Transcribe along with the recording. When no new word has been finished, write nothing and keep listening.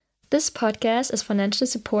This podcast is financially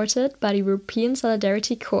supported by the European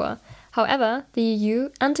Solidarity Corps. However, the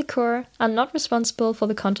EU and the Corps are not responsible for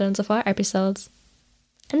the contents of our episodes.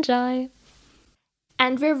 Enjoy!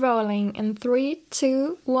 And we're rolling in 3,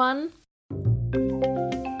 2, 1.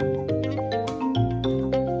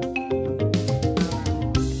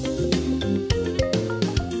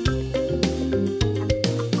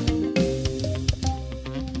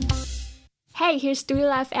 Hey, here's Do We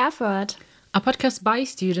Live Erfurt, A podcast by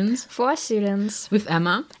students for students, with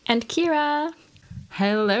Emma and Kira.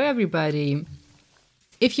 Hello, everybody.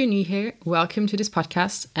 If you're new here, welcome to this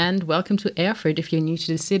podcast, and welcome to Erfurt if you're new to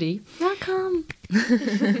the city. Welcome.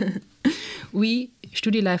 We,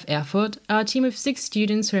 Studi Live Erfurt, are a team of 6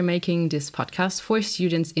 students who are making this podcast for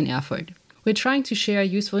students in Erfurt. We're trying to share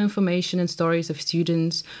useful information and stories of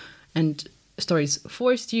students and stories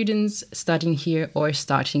for students studying here or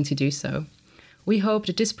starting to do so. We hope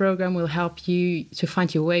that this program will help you to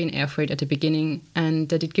find your way in Erfurt at the beginning and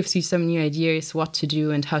that it gives you some new ideas what to do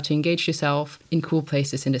and how to engage yourself in cool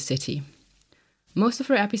places in the city. Most of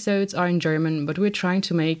our episodes are in German, but we're trying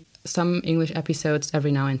to make some English episodes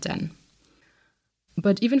every now and then.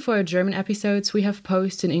 But even for our German episodes, we have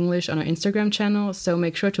posts in English on our Instagram channel, so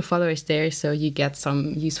make sure to follow us there so you get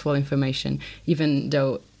some useful information, even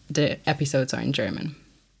though the episodes are in German.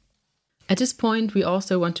 At this point, we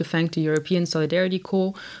also want to thank the European Solidarity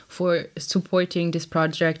Corps for supporting this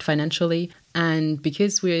project financially. And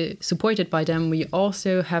because we're supported by them, we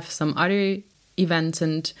also have some other events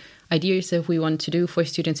and ideas that we want to do for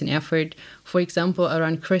students in Erfurt. For example,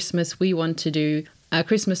 around Christmas, we want to do a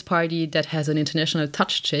Christmas party that has an international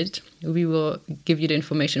touch to it. We will give you the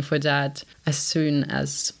information for that as soon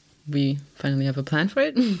as we finally have a plan for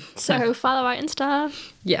it. So follow our Insta.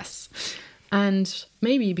 Yes. And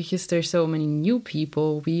maybe because there's so many new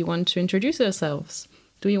people, we want to introduce ourselves.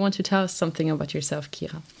 Do you want to tell us something about yourself,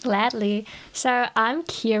 Kira? Gladly. So I'm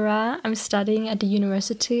Kira. I'm studying at the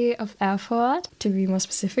University of Erfurt. To be more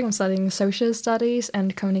specific, I'm studying social studies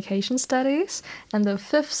and communication studies. And the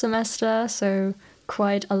 5th semester, so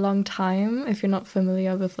quite a long time. If you're not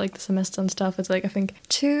familiar with like the semester and stuff, it's like I think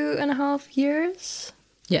 2.5 years.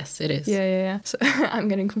 Yes, it is. Yeah. So I'm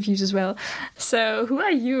getting confused as well. So who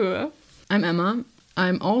are you? I'm Emma.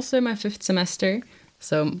 I'm also in my 5th semester,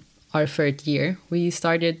 so our 3rd year. We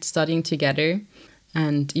started studying together,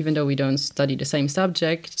 and even though we don't study the same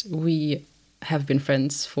subject, we have been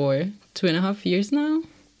friends for 2.5 years now.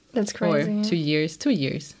 That's crazy. Or 2 years. 2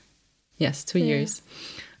 years. Yes, 2 years.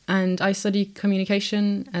 And I study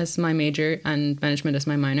communication as my major and management as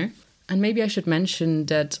my minor. And maybe I should mention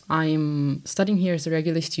that I'm studying here as a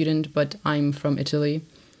regular student, but I'm from Italy.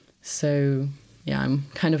 So yeah, I'm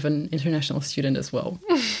kind of an international student as well.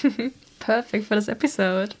 Perfect for this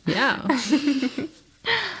episode. Yeah.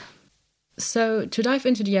 So to dive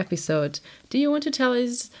into the episode, do you want to tell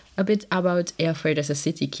us a bit about Erfurt as a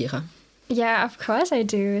city, Kira? Yeah, of course I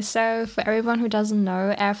do. So for everyone who doesn't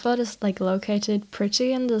know, Erfurt is like located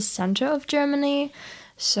pretty in the center of Germany.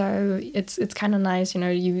 So it's kind of nice, you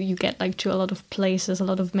know, you get like to a lot of places, a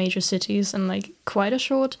lot of major cities in like quite a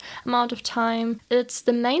short amount of time. It's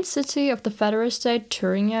the main city of the federal state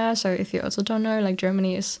Thuringia. So if you also don't know, like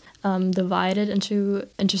Germany is divided into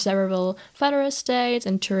several federal states,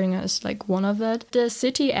 and Thuringia is like one of it. The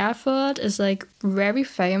city Erfurt is like very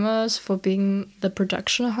famous for being the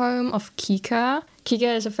production home of Kika.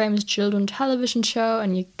 Kika is a famous children's television show,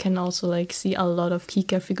 and you can also like see a lot of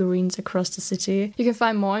Kika figurines across the city. You can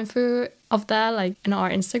find more info of that like in our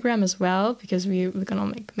Instagram as well, because we're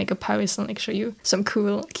gonna make a post and like show you some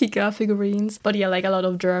cool Kika figurines. But yeah, like a lot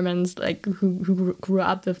of Germans like who grew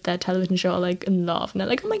up with that television show are like in love, and they're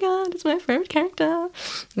like, oh my god, it's my favorite character.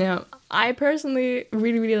 Yeah, I personally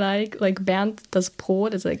really like Bernd das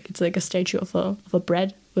Brot. It's like a statue of a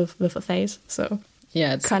bread with a face. So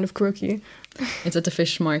yeah, it's kind of quirky. It's at the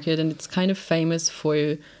fish market, and it's kind of famous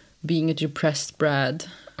for being a depressed bread,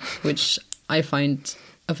 which I find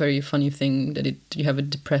a very funny thing that you have a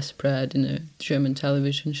depressed bread in a German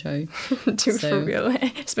television show. Dude, for real.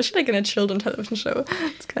 Especially like in a children's television show.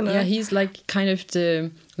 It's kind of... Yeah, he's like kind of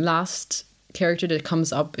the last character that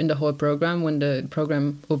comes up in the whole program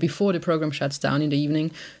before the program shuts down in the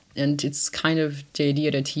evening. And it's kind of the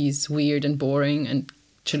idea that he's weird and boring and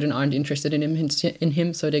children aren't interested in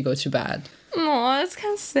him, so they go to bed. Oh, that's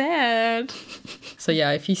kind of sad. So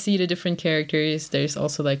yeah, if you see the different characters, there's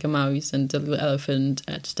also like a mouse and a little elephant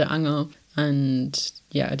at the Anger. And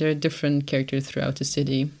yeah, there are different characters throughout the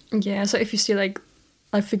city. Yeah, so if you see like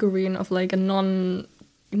a figurine of like a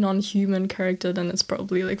non-human character, then it's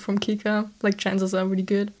probably like from Kika. Like chances are really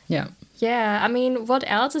good. Yeah, Yeah, I mean, what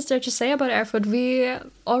else is there to say about Erfurt? We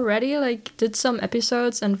already like did some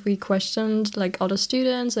episodes and we questioned like other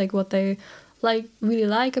students, like what they like really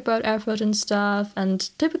like about Erfurt and stuff. And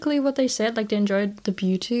typically what they said, like they enjoyed the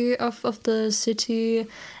beauty of the city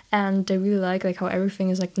and they really like how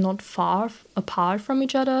everything is like not far apart from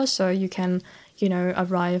each other. So you can,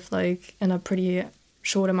 arrive like in a pretty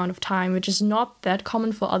short amount of time, which is not that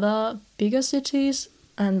common for other bigger cities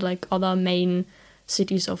and like other main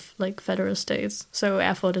cities of like federal states. So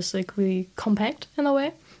Erfurt is like really compact in a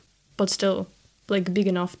way, but still like big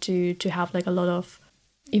enough to have like a lot of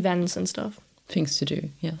events and stuff. Things to do,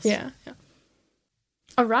 yes. Yeah.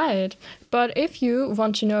 All right. But if you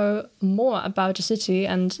want to know more about the city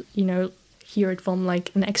and, hear it from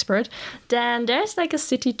like an expert, then there's like a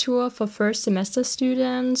city tour for first semester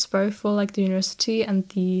students, both for like the university and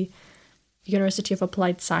the University of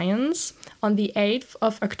Applied Science on the 8th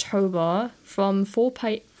of October from 4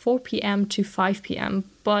 p.m. to 5 p.m.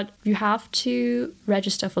 But you have to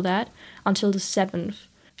register for that until the 7th.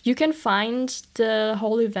 You can find the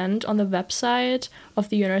whole event on the website of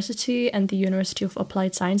the university and the University of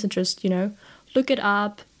Applied Science and just, look it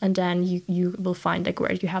up and then you will find like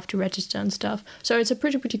where you have to register and stuff. So it's a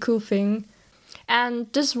pretty cool thing. And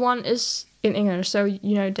this one is in English. So,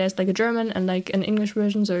 there's like a German and like an English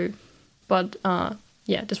version. But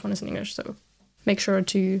this one is in English, so make sure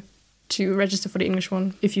to register for the English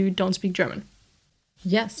one if you don't speak German.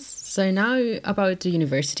 Yes, so now about the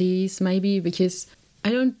universities maybe, because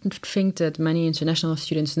I don't think that many international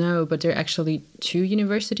students know, but there are actually two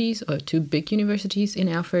big universities in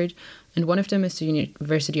Erfurt, and one of them is the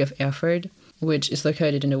University of Erfurt, which is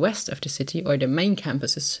located in the west of the city, or the main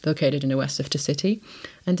campus is located in the west of the city.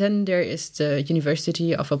 And then there is the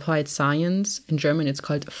University of Applied Science. In German, it's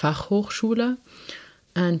called Fachhochschule.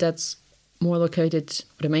 And that's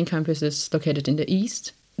the main campus is located in the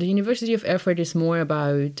east. The University of Erfurt is more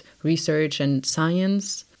about research and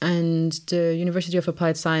science. And the University of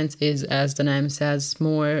Applied Science is, as the name says,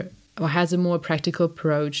 has a more practical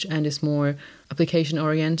approach and is more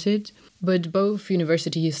application-oriented. But both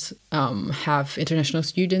universities have international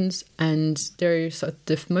students, and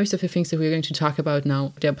most of the things that we're going to talk about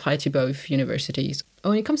now, they apply to both universities.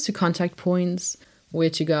 When it comes to contact points, where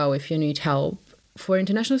to go if you need help, for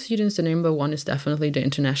international students, the number one is definitely the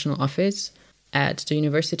international office at the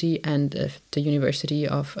university and the University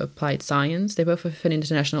of Applied Science. They both have an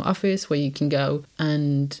international office where you can go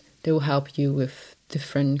and they will help you with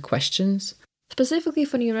different questions. Specifically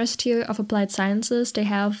for the University of Applied Sciences, they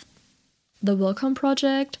have the Welcome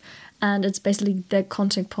Project, and it's basically the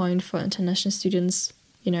contact point for international students,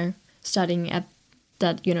 studying at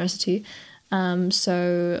that university.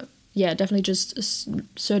 So yeah, definitely just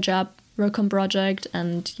search up Welcome Project,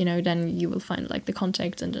 and then you will find like the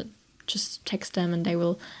contacts and just text them, and they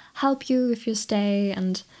will help you with your stay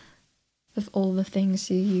and with all the things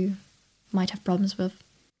you might have problems with.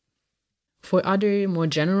 For other more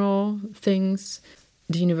general things,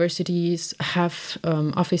 the universities have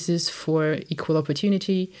offices for equal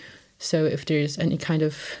opportunity. So if there's any kind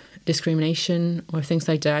of discrimination or things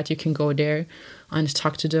like that, you can go there and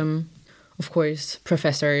talk to them. Of course,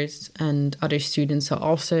 professors and other students are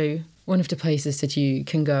also one of the places that you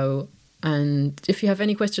can go. And if you have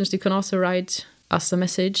any questions, you can also write us a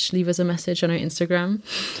message, leave us a message on our Instagram.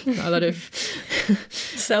 A lot of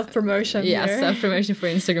self-promotion. Yeah, self-promotion for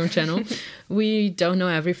Instagram channel. We don't know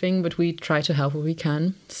everything, but we try to help what we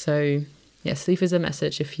can. So yes, leave us a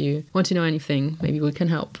message if you want to know anything. Maybe we can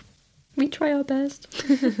help. We try our best.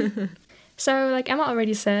 So like Emma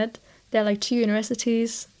already said, there are like two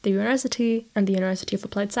universities, the university and the University of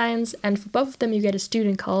Applied Science, and for both of them you get a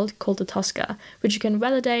student card called the Tosca, which you can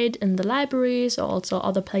validate in the libraries or also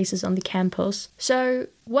other places on the campus. So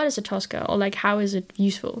what is a Tosca, or like how is it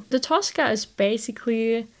useful? The Tosca is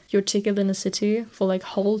basically your ticket in the city for like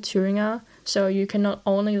whole Thuringia. So you can not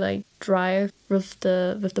only like drive with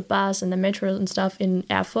the bus and the metro and stuff in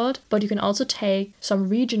Erfurt, but you can also take some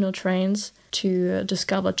regional trains to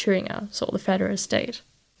discover Thuringia, so the federal state.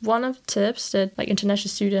 One of the tips that like international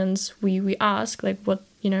students we ask, like what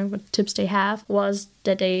tips they have, was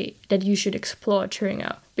that you should explore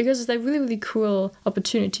Thuringia, because it's a really cool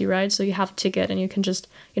opportunity, right? So you have a ticket and you can just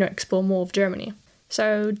explore more of Germany.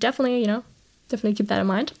 So definitely keep that in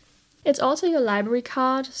mind. It's also your library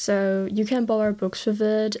card, so you can borrow books with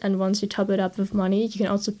it, and once you top it up with money, you can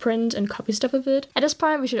also print and copy stuff with it. At this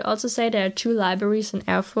point, we should also say there are 2 libraries in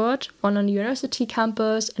Erfurt, one on the university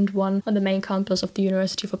campus and one on the main campus of the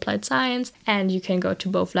University of Applied Science, and you can go to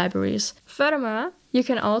both libraries. Furthermore, you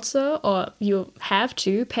can also, or you have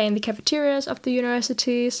to, pay in the cafeterias of the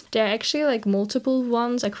universities. There are actually like multiple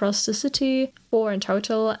ones across the city, 4 in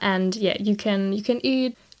total, and yeah, you can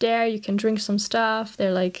eat there, you can drink some stuff.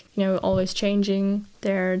 They're like, always changing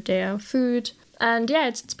their food. And yeah,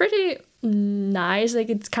 it's pretty nice. Like,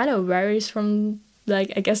 it kind of varies from,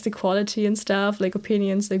 like, I guess the quality and stuff, like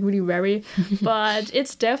opinions like really vary. But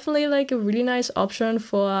it's definitely like a really nice option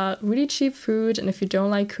for really cheap food. And if you don't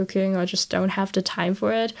like cooking or just don't have the time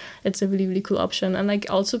for it, it's a really, really cool option. And like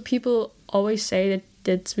also people always say that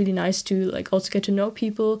it's really nice to like also get to know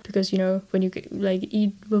people, because when you like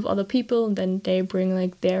eat with other people, and then they bring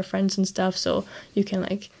like their friends and stuff, so you can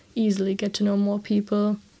like easily get to know more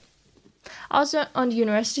people. Also on the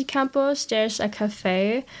university campus there's a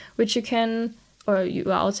cafe which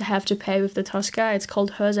you also have to pay with the Tosca. It's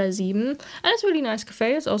called Hörsaal 7, and it's a really nice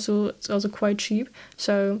cafe. It's also quite cheap,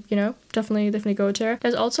 so definitely go there.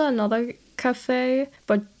 There's also another cafe,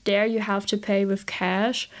 but there you have to pay with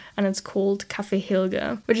cash, and it's called Café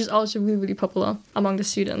Hilge, which is also really, really popular among the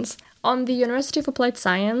students. On the University of Applied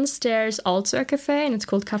Science, there's also a cafe, and it's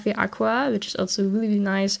called Café Aqua, which is also really, really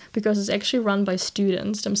nice because it's actually run by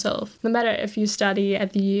students themselves. No matter if you study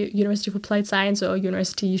at the University of Applied Science or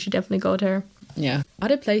university, you should definitely go there. Yeah.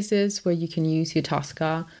 Other places where you can use your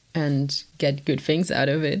Tosca and get good things out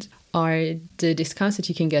of it are the discounts that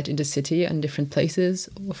you can get in the city and different places.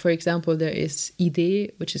 For example, there is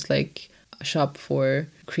Idee, which is like a shop for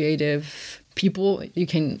creative people.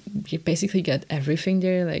 You basically get everything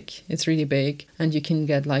there. Like, it's really big, and you can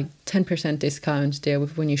get like 10% discount there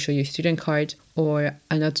when you show your student card. Or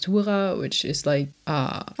Natura, which is like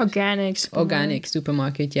organic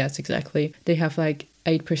supermarket. Yes, exactly. They have like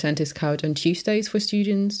 8% discount on Tuesdays for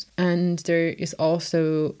students. And there is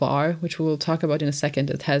also Bar, which we will talk about in a second.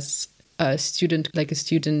 It has a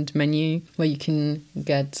student menu where you can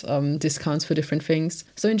get discounts for different things.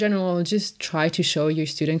 So in general, just try to show your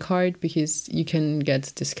student card, because you can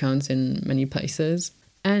get discounts in many places.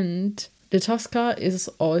 And the Tosca is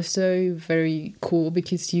also very cool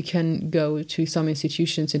because you can go to some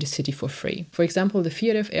institutions in the city for free. For example, the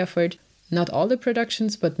Theatre of Erfurt, not all the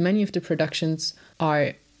productions, but many of the productions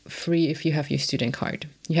are free if you have your student card.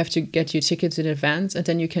 You have to get your tickets in advance, and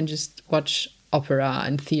then you can just watch opera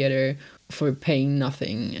and theater for paying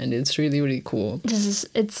nothing, and it's really, really cool.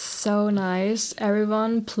 It's so nice.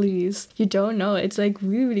 Everyone, please. You don't know. It's like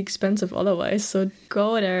really, really expensive otherwise. So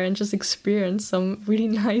go there and just experience some really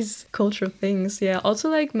nice cultural things. Yeah. Also,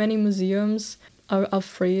 like, many museums are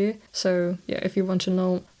free. So yeah, if you want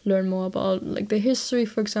to learn more about like the history,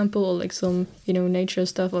 for example, or like some nature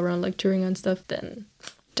stuff around like Turing and stuff, then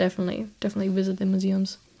definitely visit the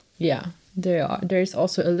museums. Yeah, there's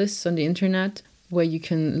also a list on the internet where you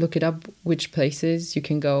can look it up which places you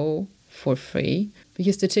can go for free,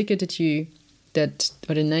 because the ticket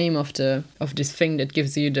or the name of this thing that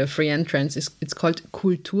gives you the free entrance it's called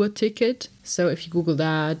Kulturticket. So if you Google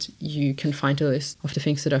that, you can find a list of the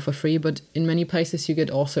things that are for free. But in many places you get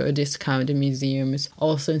also a discount in museums.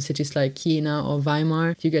 Also in cities like Jena or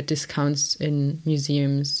Weimar, you get discounts in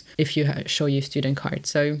museums if you show your student card.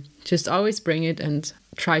 So just always bring it and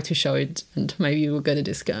try to show it, and maybe you will get a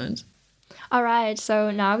discount. All right,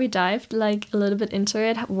 so now we dived like a little bit into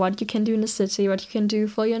it, what you can do in the city, what you can do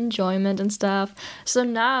for your enjoyment and stuff. So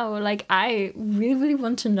now, like, I really, really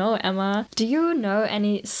want to know, Emma, do you know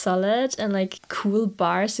any solid and like cool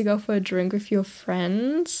bars to go for a drink with your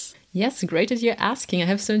friends? Yes, great that you're asking. I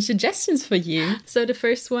have some suggestions for you. So the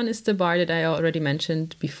first one is the bar that I already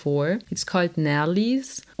mentioned before. It's called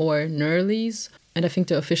Nerli's or Nerli's. And I think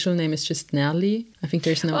the official name is just Nerli. I think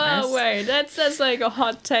there's no S. Oh, wait, that's like a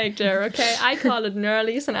hot take there, okay? I call it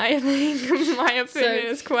Nerli's, and I think my opinion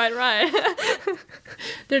is quite right.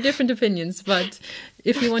 There are different opinions, but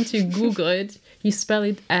if you want to Google it, you spell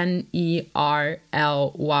it Nerly.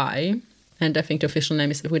 And I think the official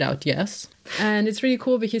name is without the S. And it's really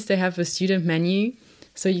cool because they have a student menu,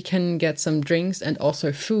 so you can get some drinks and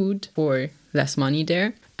also food for less money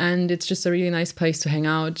there. And it's just a really nice place to hang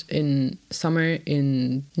out in summer.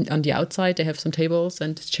 On the outside, they have some tables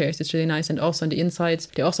and chairs. It's really nice. And also on the inside,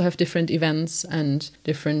 they also have different events and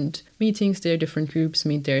different meetings there. Different groups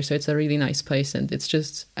meet there. So it's a really nice place. And it's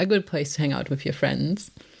just a good place to hang out with your friends.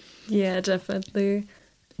 Yeah, definitely.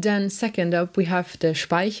 Then second up, we have the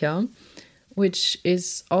Speicher, which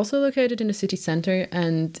is also located in the city center.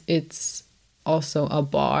 And it's also a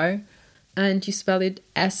bar. and you spell it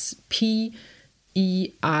Speicher.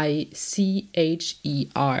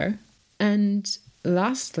 And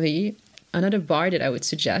lastly, another bar that I would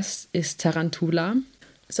suggest is Tarantula.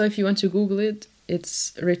 So if you want to Google it,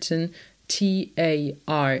 it's written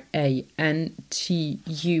Tarantula.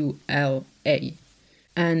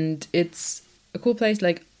 And it's a cool place.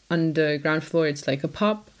 Like on the ground floor, it's like a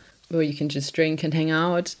pub where you can just drink and hang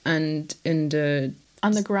out. And in the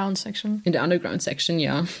underground section. In the underground section,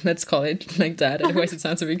 yeah, let's call it like that. Otherwise, it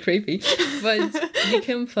sounds a bit creepy. But you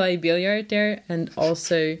can play billiard there and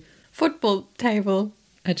also football table.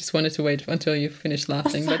 I just wanted to wait until you finished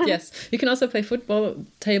laughing. But yes, you can also play football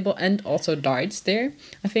table and also darts there,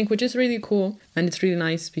 I think, which is really cool. And it's really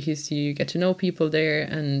nice because you get to know people there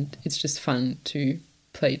and it's just fun to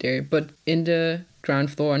play there. But in the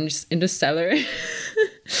ground floor and just in the cellar,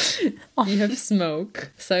 you have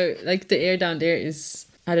smoke. So like the air down there is,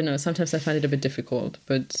 I don't know, sometimes I find it a bit difficult.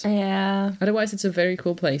 But yeah, otherwise it's a very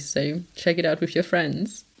cool place. So check it out with your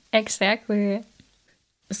friends. Exactly.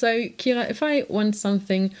 So, Kira, if I want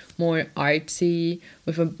something more artsy,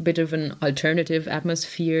 with a bit of an alternative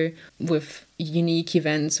atmosphere, with unique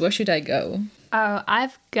events, where should I go? Oh,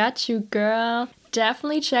 I've got you, girl.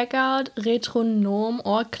 Definitely check out Retronom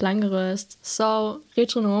or Klanggerüst. So,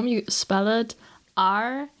 Retronom, you spell it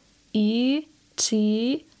Retronom.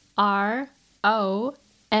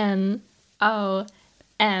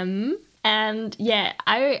 And yeah,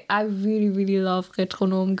 I really, really love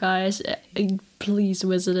Retronom, guys. Please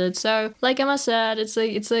visit it. So, like Emma said, it's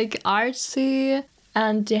like artsy,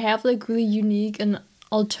 and they have like really unique and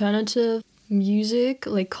alternative music,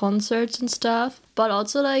 like concerts and stuff, but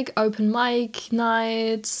also like open mic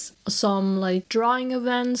nights, some like drawing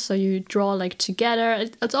events, so you draw like together.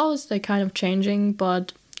 It's always like kind of changing,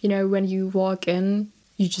 but you know, when you walk in,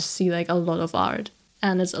 you just see like a lot of art,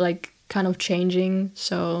 and it's like kind of changing,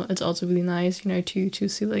 so it's also really nice, you know, to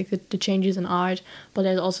see like the changes in art. But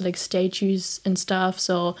there's also like statues and stuff,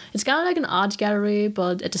 so it's kind of like an art gallery,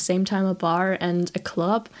 but at the same time a bar and a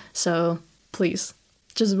club. So please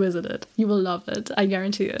just visit it, you will love it, I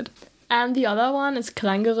guarantee it. And the other one is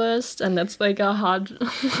Klanggerüst, and that's like a hard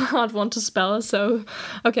one to spell. So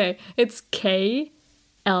okay, it's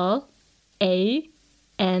KLANGGERU,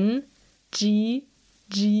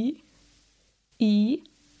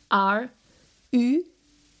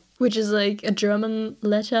 which is like a German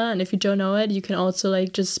letter, and if you don't know it, you can also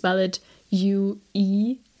like just spell it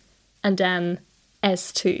UE and then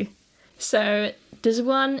ST. So this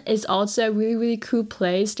one is also a really, really cool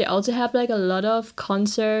place. They also have like a lot of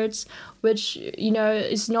concerts, which, you know,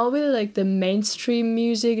 is not really like the mainstream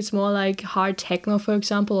music. It's more like hard techno, for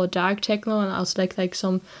example, or dark techno, and also like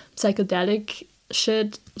some psychedelic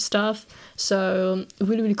shit stuff. So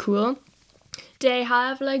really, really cool. They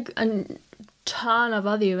have like a ton of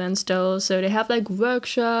other events though. So they have like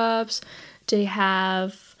workshops, they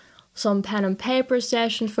have some pen and paper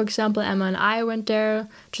sessions. For example, Emma and I went there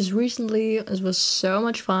just recently. It was so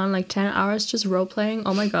much fun, like 10 hours just role playing.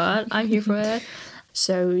 Oh my god, I'm here for it.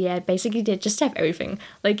 So yeah, basically they just have everything.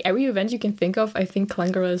 Like every event you can think of, I think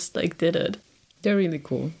Klanggerüst like did it. They're really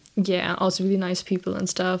cool. Yeah, also really nice people and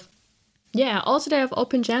stuff. Yeah, also they have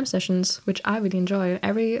open jam sessions, which I really enjoy,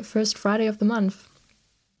 every first Friday of the month.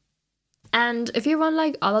 And if you want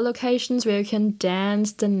like other locations where you can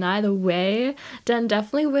dance the night away, then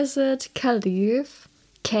definitely visit Kalif,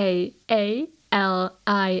 KALIF,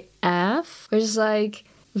 which is like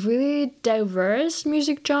really diverse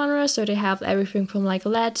music genre. So they have everything from like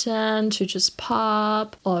Latin to just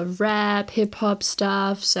pop or rap, hip hop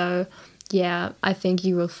stuff. So yeah, I think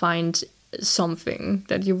you will find something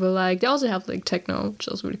that you will like. They also have like techno, which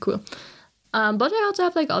is really cool. But they also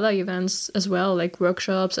have like other events as well, like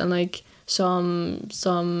workshops and like some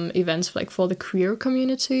events like for the queer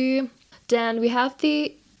community. Then we have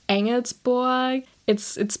the Engelsborg.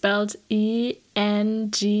 It's spelled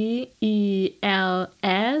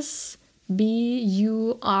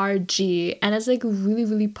ENGELSBURG, and it's like really,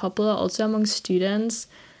 really popular also among students.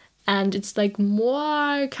 And it's like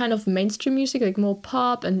more kind of mainstream music, like more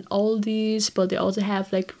pop and oldies, but they also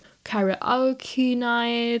have like karaoke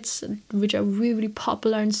nights, which are really, really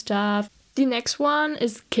popular and stuff. The next one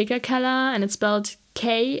is Kickerkeller, and it's spelled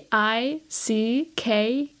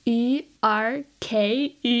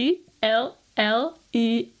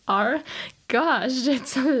KICKERKELLER. Gosh,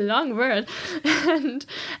 that's a long word.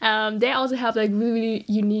 And they also have like really, really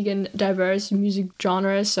unique and diverse music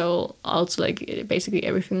genres. So also like basically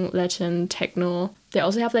everything Latin, techno. They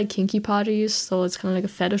also have like kinky parties, so it's kind of like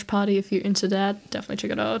a fetish party. If you're into that, definitely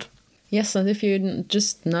check it out. Yes, and if you're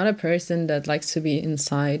just not a person that likes to be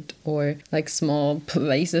inside or like small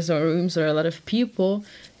places or rooms or a lot of people,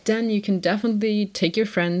 then you can definitely take your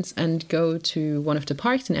friends and go to one of the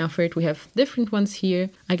parks in Erfurt. We have different ones here.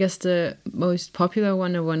 I guess the most popular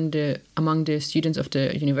one among the students of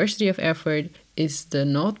the University of Erfurt is the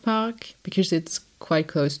Nordpark, because it's quite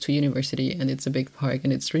close to university and it's a big park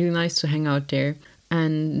and it's really nice to hang out there.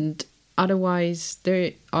 And otherwise,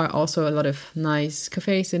 there are also a lot of nice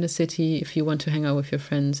cafes in the city if you want to hang out with your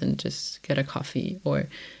friends and just get a coffee or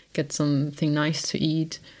get something nice to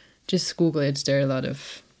eat. Just Google it. There are a lot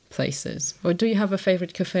of places. Or do you have a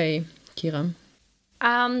favorite cafe, Kira?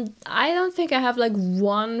 I don't think I have like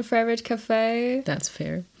one favorite cafe. That's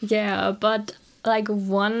fair. Yeah, but like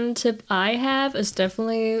one tip I have is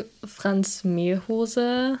definitely Franz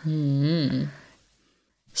Mehlhose.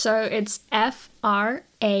 So it's Franz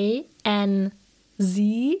and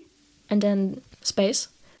then space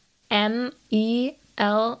Mehlhose.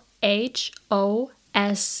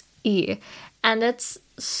 And it's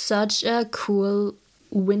such a cool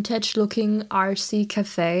vintage looking artsy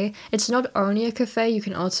cafe. It's not only a cafe, you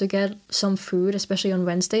can also get some food, especially on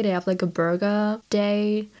Wednesday. They have like a burger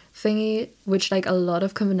day thingy, which like a lot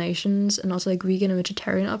of combinations and also like vegan and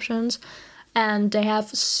vegetarian options. And they have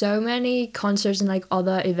so many concerts and like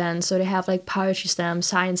other events. So they have like poetry slams,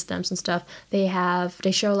 science slams and stuff. They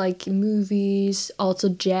show like movies, also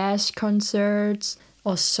jazz concerts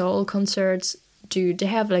or soul concerts. Dude, they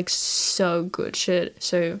have like so good shit.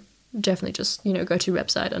 So definitely just, go to your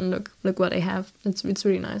website and look what they have. It's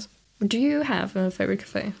really nice. Do you have a favorite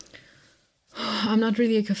cafe? I'm not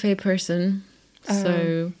really a cafe person.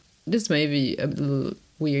 So this may be a little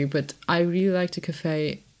weird, but I really like the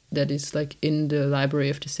cafe that is like in the library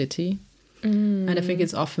of the city. And I think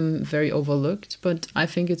it's often very overlooked, but I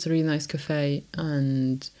think it's a really nice cafe.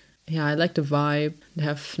 And yeah, I like the vibe. They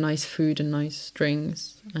have nice food and nice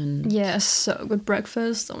drinks. And yeah, so good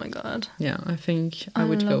breakfast. Oh my god. Yeah, I think I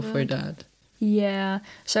would go for that. Yeah.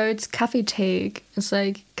 So it's Kaffee Take. It's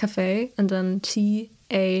like cafe and then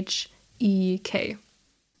THEK.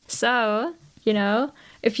 So,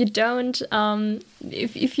 if you don't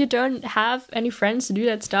if you don't have any friends to do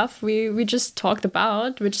that stuff we just talked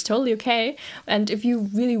about, which is totally okay. And if you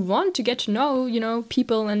really want to get to know,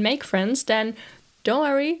 people and make friends, then don't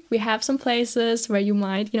worry, we have some places where you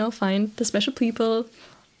might, find the special people.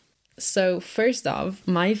 So first off,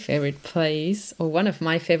 my favorite place, or one of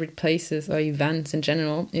my favorite places or events in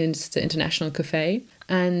general, is the International Cafe.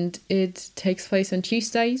 And it takes place on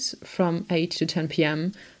Tuesdays from 8 to 10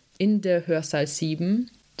 p.m. in the Hörsaal 7,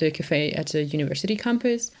 the cafe at the university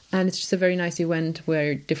campus. And it's just a very nice event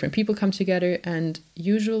where different people come together, and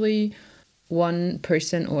usually one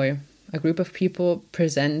person or a group of people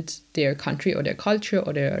present their country or their culture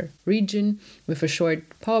or their region with a short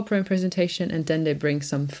PowerPoint presentation, and then they bring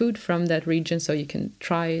some food from that region so you can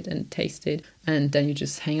try it and taste it. And then you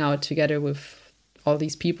just hang out together with all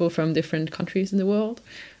these people from different countries in the world.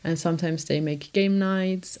 And sometimes they make game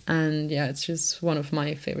nights, and yeah, it's just one of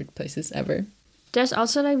my favorite places ever. There's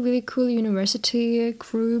also like really cool university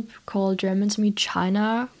group called Germans Meet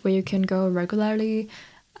China, where you can go regularly.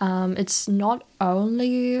 It's not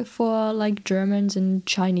only for like Germans and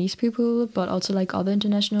Chinese people, but also like other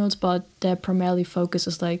internationals, but their primarily focus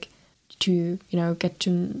is like to, get to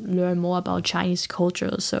learn more about Chinese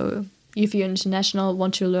culture. So if you're international,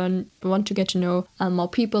 want to get to know more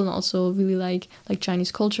people and also really like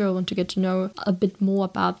Chinese culture, want to get to know a bit more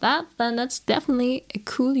about that, then that's definitely a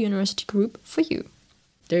cool university group for you.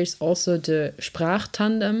 There's also the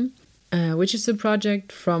Sprachtandem, which is a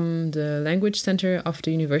project from the Language Center of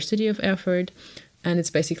the University of Erfurt. And it's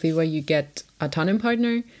basically where you get a tandem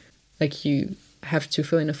partner. Like you have to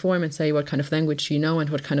fill in a form and say what kind of language you know and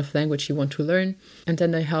what kind of language you want to learn. And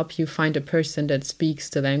then they help you find a person that speaks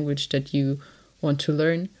the language that you want to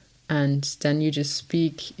learn. And then you just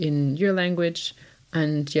speak in your language,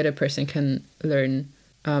 and the other person can learn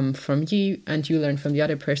from you, and you learn from the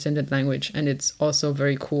other person that language. And it's also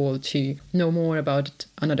very cool to know more about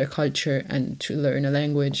another culture and to learn a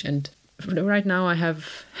language. And right now I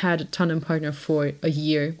have had a tandem partner for a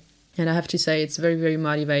year, and I have to say it's very, very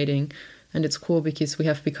motivating. And it's cool because we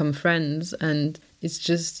have become friends, and it's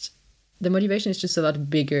just, the motivation is just a lot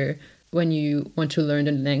bigger when you want to learn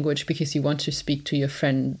the language because you want to speak to your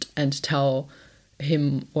friend and tell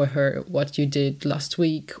him or her what you did last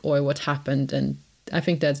week or what happened. And I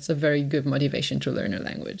think that's a very good motivation to learn a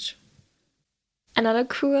language. Another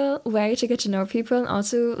cool way to get to know people and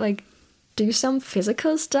also like do some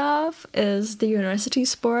physical stuff is the university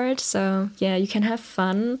sport. So yeah, you can have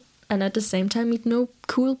fun and at the same time meet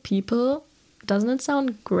cool people. Doesn't it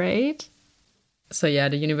sound great? So yeah,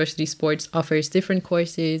 the university sports offers different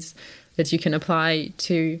courses that you can apply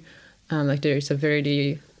to. Like there's a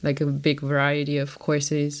very like a big variety of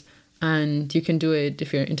courses. And you can do it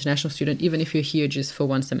if you're an international student, even if you're here just for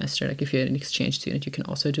one semester. Like if you're an exchange student, you can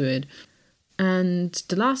also do it. And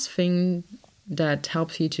the last thing that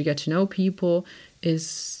helps you to get to know people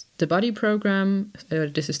is the buddy program.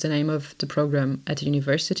 This is the name of the program at the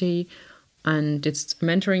university. And it's a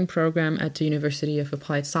mentoring program at the University of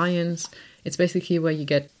Applied Science. It's basically where you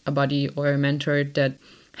get a buddy or a mentor that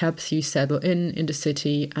helps you settle in the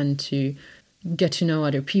city and to get to know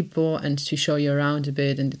other people and to show you around a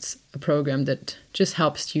bit. And it's a program that just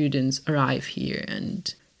helps students arrive here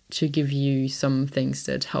and to give you some things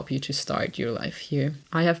that help you to start your life here.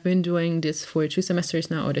 I have been doing this for 2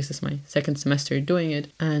 semesters now, or this is my 2nd semester doing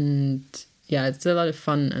it. And yeah, it's a lot of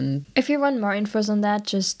fun. And if you want more infos on that,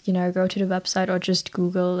 just, go to the website or just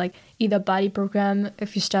Google like either buddy program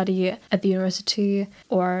if you study at the university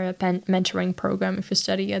or a mentoring program if you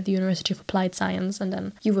study at the University of Applied Science, and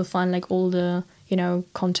then you will find like all the,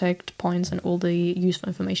 contact points and all the useful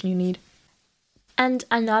information you need. And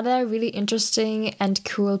another really interesting and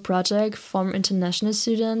cool project from international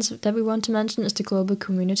students that we want to mention is the Global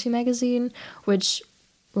Community magazine, which,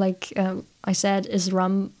 like I said, is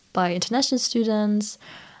run by international students,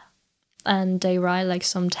 and they write like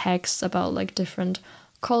some texts about like different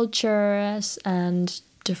cultures and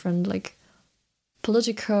different like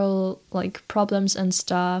political like problems and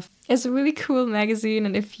stuff. It's a really cool magazine,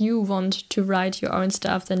 and if you want to write your own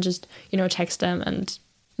stuff, then just text them and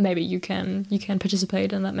maybe you can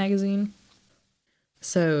participate in that magazine.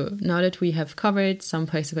 So now that we have covered some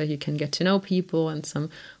places where you can get to know people and some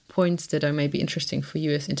points that are maybe interesting for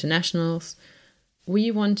you as internationals, we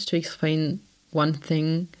want to explain one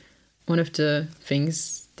of the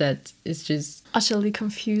things that is just utterly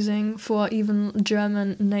confusing for even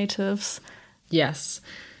German natives. Yes,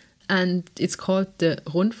 and it's called the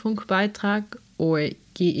Rundfunkbeitrag or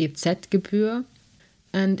GEZ-Gebühr,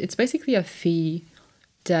 and it's basically a fee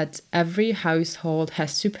that every household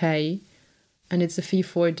has to pay, and it's a fee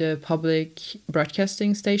for the public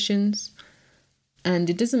broadcasting stations. And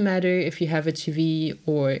it doesn't matter if you have a TV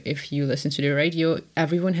or if you listen to the radio,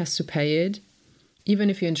 everyone has to pay it,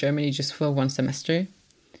 even if you're in Germany just for 1 semester.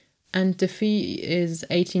 And the fee is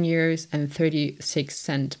 18 euros and 36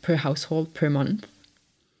 cents per household per month.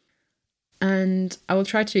 And I will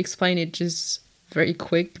try to explain it just very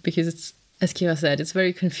quick because it's, as Kira said, it's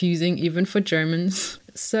very confusing even for Germans.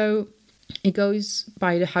 So it goes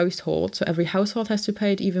by the household. So every household has to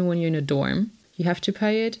pay it, even when you're in a dorm. You have to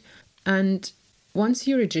pay it. And once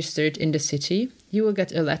you're registered in the city, you will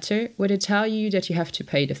get a letter where they tell you that you have to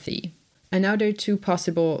pay the fee. And now there are 2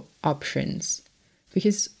 possible options.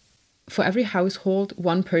 Because for every household,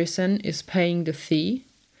 1 person is paying the fee,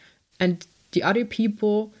 and the other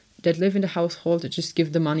people that live in the household just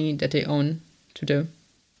give the money that they own to the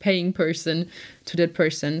paying person, to that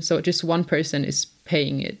person. So just 1 person is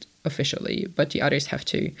paying it officially, but the others have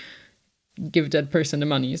to give that person the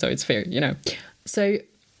money, so it's fair, So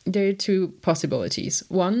there are 2 possibilities.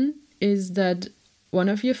 One is that one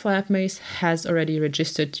of your flatmates has already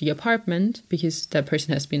registered the apartment because that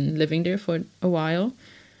person has been living there for a while.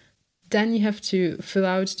 Then you have to fill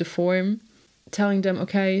out the form telling them,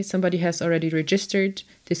 okay, somebody has already registered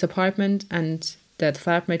this apartment, and that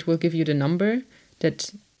flatmate will give you the number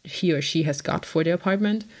that he or she has got for the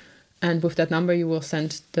apartment. And with that number, you will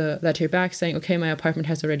send the letter back saying, okay, my apartment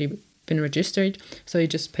has already been registered, so you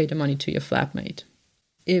just pay the money to your flatmate.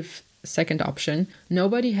 If, second option,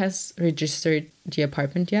 nobody has registered the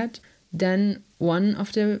apartment yet, then one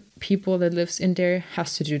of the people that lives in there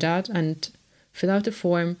has to do that and fill out the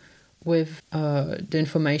form with the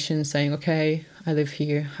information saying, okay, I live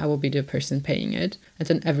here, I will be the person paying it. And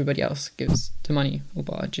then everybody else gives the money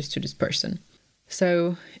just to this person.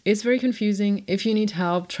 So it's very confusing. If you need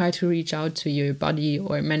help, try to reach out to your buddy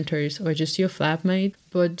or mentors or just your flatmate,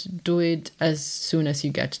 but do it as soon as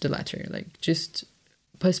you get the letter. Like, just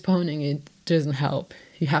postponing it doesn't help.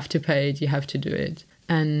 You have to pay it, you have to do it.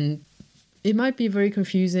 And it might be very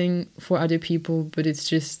confusing for other people, but it's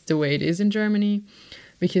just the way it is in Germany,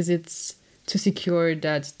 because it's to secure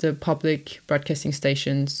that the public broadcasting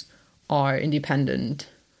stations are independent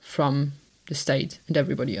from the state and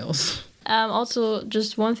everybody else. Also,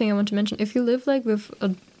 just one thing I want to mention, if you live like with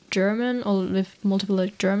a German or with multiple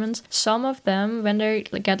like Germans, some of them, when they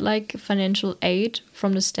get like financial aid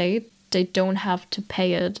from the state, they don't have to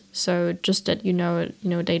pay it. So just that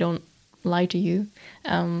they don't lie to you.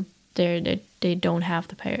 They don't have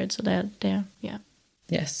to pay it. So they're yeah.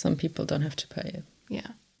 Yes, some people don't have to pay it.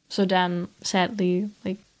 Yeah. So then, sadly,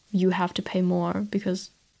 like, you have to pay more because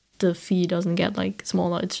the fee doesn't get like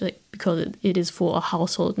smaller. It's like because it is for a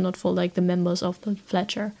household, not for like the members of the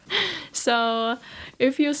fletcher. So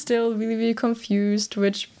if you're still really, really confused,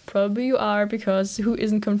 which probably you are, because who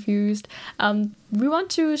isn't confused, we want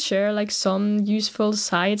to share like some useful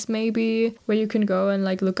sites maybe where you can go and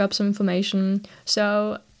like look up some information.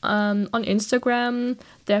 So on Instagram,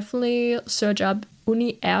 definitely search up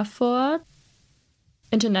Uni Erfurt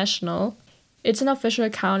International. It's an official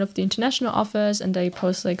account of the international office, and they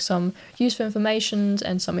post like some useful information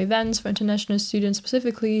and some events for international students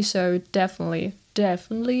specifically. So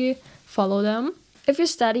definitely follow them. If you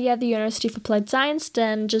study at the University of Applied Science,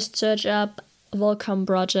 then just search up Welcome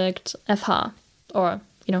Project FH, or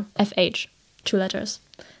FH, 2 letters,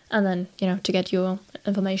 and then to get your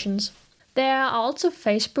informations. There are also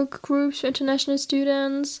Facebook groups for international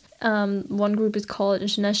students. One group is called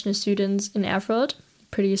International Students in Erfurt.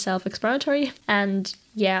 Pretty self-explanatory. And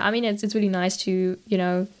yeah, I mean, it's really nice to,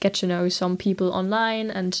 get to know some people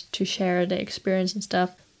online and to share their experience and stuff.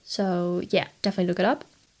 So yeah, definitely look it up.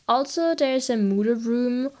 Also, there's a Moodle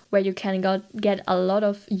room where you can get a lot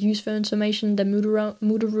of useful information. The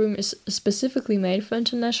Moodle room is specifically made for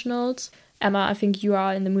internationals. Emma, I think you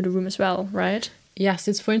are in the Moodle room as well, right? Yes,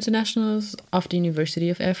 it's for internationals of the University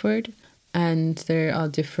of Erfurt. And there are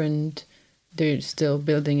different... They're still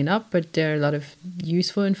building it up, but there are a lot of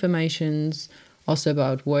useful informations also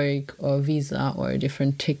about work or visa or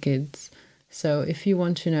different tickets. So if you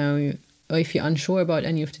want to know, or if you're unsure about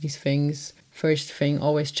any of these things, first thing,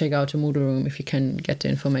 always check out the Moodle room if you can get the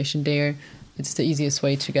information there. It's the easiest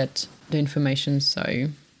way to get the information. So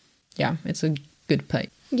yeah, it's a good place.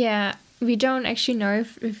 Yeah, we don't actually know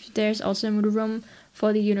if there's also a Moodle room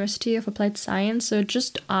for the University of Applied Science. So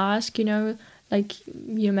just ask, like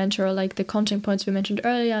your mentor, like the contact points we mentioned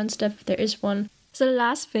earlier and stuff, if there is one. So the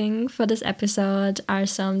last thing for this episode are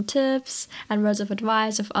some tips and words of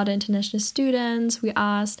advice of other international students we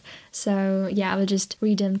asked. So yeah, I will just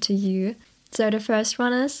read them to you. So the first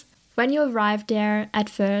one is, when you arrive there, at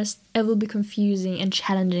first, it will be confusing and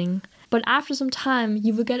challenging. But after some time,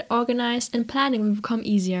 you will get organized and planning will become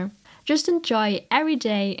easier. Just enjoy every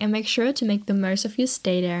day and make sure to make the most of your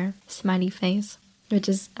stay there. Smiley face. Which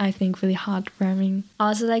is, I think, really heartwarming.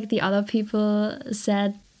 Also, like the other people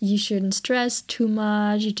said, you shouldn't stress too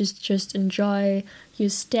much. You just enjoy your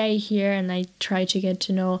stay here, and I try to get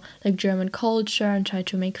to know like German culture and try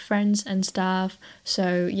to make friends and stuff.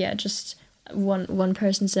 So yeah, just one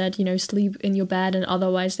person said, sleep in your bed, and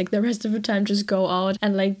otherwise like the rest of the time just go out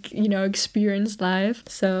and like experience life.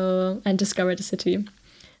 So and discover the city.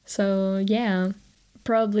 So yeah,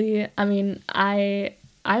 probably. I mean,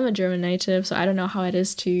 I'm a German native, so I don't know how it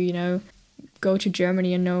is to, go to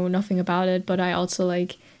Germany and know nothing about it. But I also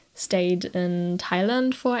like stayed in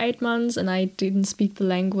Thailand for 8 months, and I didn't speak the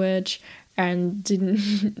language and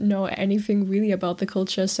didn't know anything really about the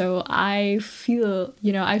culture. So I feel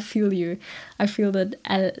you. I feel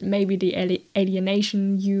that maybe the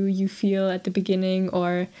alienation you feel at the beginning,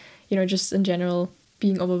 or, just in general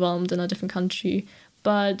being overwhelmed in a different country.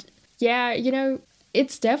 But yeah,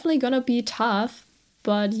 it's definitely gonna be tough.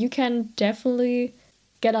 But you can definitely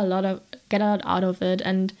get a lot out of it,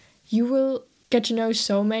 and you will get to know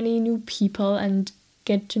so many new people and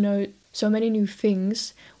get to know so many new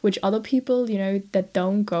things which other people that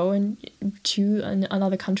don't go to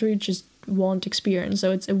another country just won't experience. So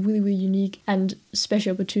it's a really, really unique and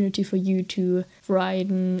special opportunity for you to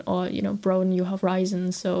widen or broaden your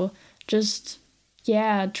horizons. So just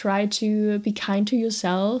try to be kind to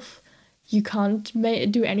yourself. You can't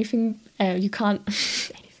do anything. You can't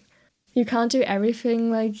do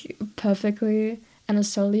everything like perfectly, and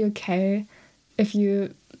it's totally okay if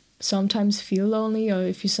you sometimes feel lonely or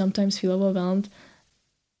if you sometimes feel overwhelmed.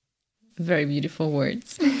 Very beautiful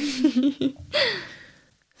words.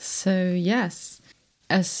 So yes,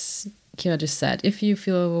 as Kira just said, if you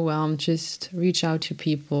feel overwhelmed, just reach out to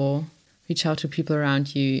people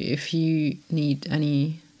around you. If you need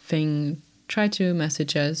anything, try to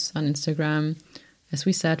message us on Instagram. As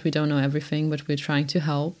we said, we don't know everything, but we're trying to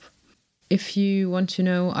help. If you want to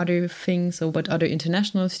know other things or what other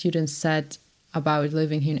international students said about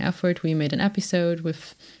living here in Erfurt, we made an episode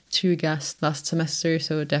with 2 guests last semester,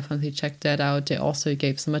 so definitely check that out. They also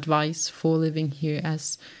gave some advice for living here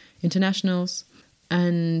as internationals.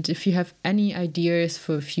 And if you have any ideas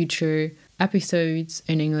for future episodes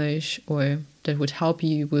in English or that would help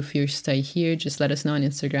you with your stay here, just let us know on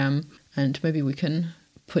Instagram and maybe we can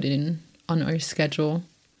put it in on our schedule.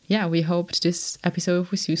 Yeah, we hoped this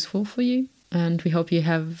episode was useful for you, and we hope you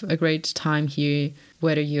have a great time here,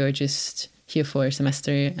 whether you're just here for a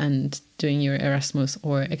semester and doing your Erasmus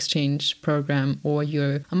or exchange program, or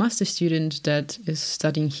you're a master student that is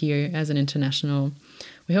studying here as an international.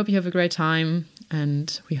 We hope you have a great time,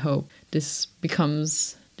 and we hope this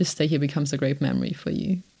stay here becomes a great memory for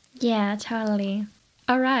you. Yeah, totally.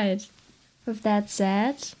 All right. With that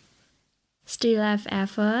said, still have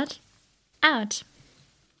effort. Out.